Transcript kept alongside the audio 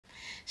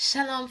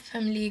Shalom,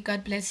 family.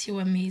 God bless you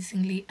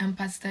amazingly. I'm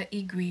Pastor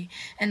Igwe,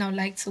 and I'd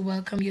like to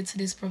welcome you to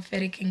this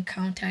prophetic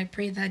encounter. I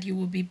pray that you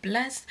will be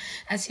blessed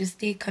as you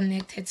stay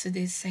connected to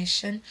this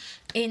session.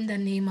 In the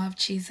name of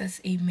Jesus,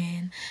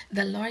 amen.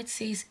 The Lord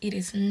says it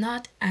is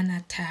not an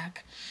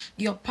attack.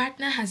 Your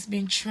partner has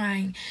been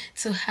trying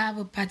to have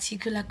a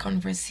particular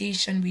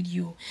conversation with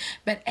you,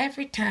 but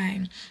every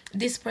time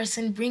this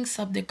person brings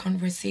up the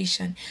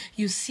conversation,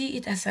 you see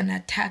it as an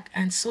attack,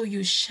 and so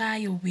you shy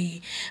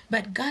away.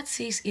 But God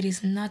says it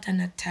is not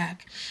an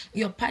attack.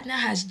 Your partner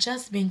has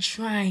just been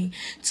trying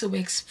to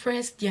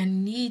express their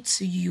need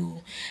to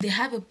you. They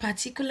have a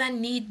particular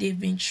need they've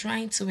been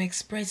trying to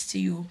express to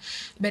you,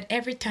 but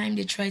every time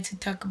they try to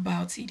talk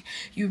about it,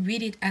 you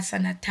read it as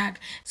an attack.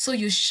 So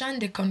you shun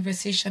the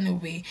conversation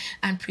away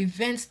and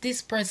prevents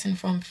this person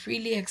from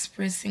freely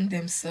expressing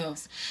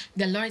themselves.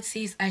 The Lord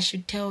says, I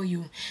should tell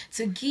you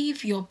to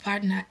give your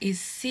partner a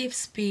safe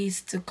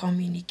space to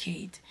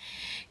communicate.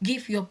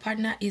 Give your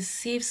partner a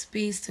safe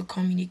space to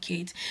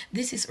communicate.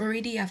 This is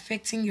already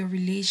affecting your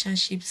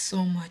relationship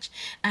so much,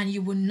 and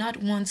you will not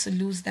want to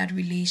lose that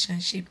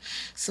relationship.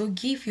 So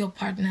give your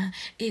partner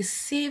a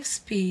safe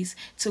space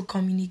to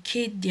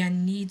communicate their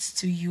needs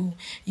to you.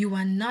 You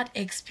are not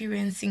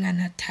experiencing an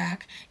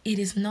attack. It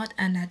is not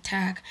an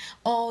attack.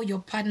 All your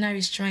partner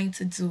is trying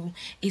to do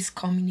is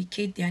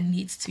communicate their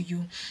needs to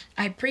you.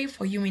 I pray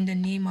for you in the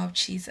name of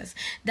Jesus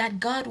that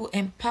God will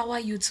empower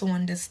you to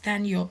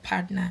understand your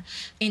partner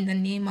in the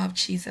name of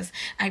Jesus.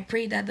 I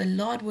pray that the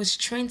Lord will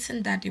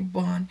strengthen that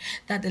bond,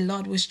 that the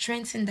Lord will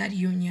strengthen that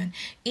union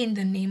in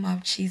the name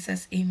of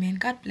Jesus. Amen.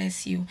 God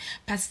bless you.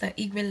 Pastor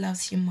Igwe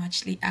loves you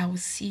muchly. I will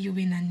see you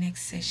in our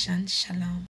next session. Shalom.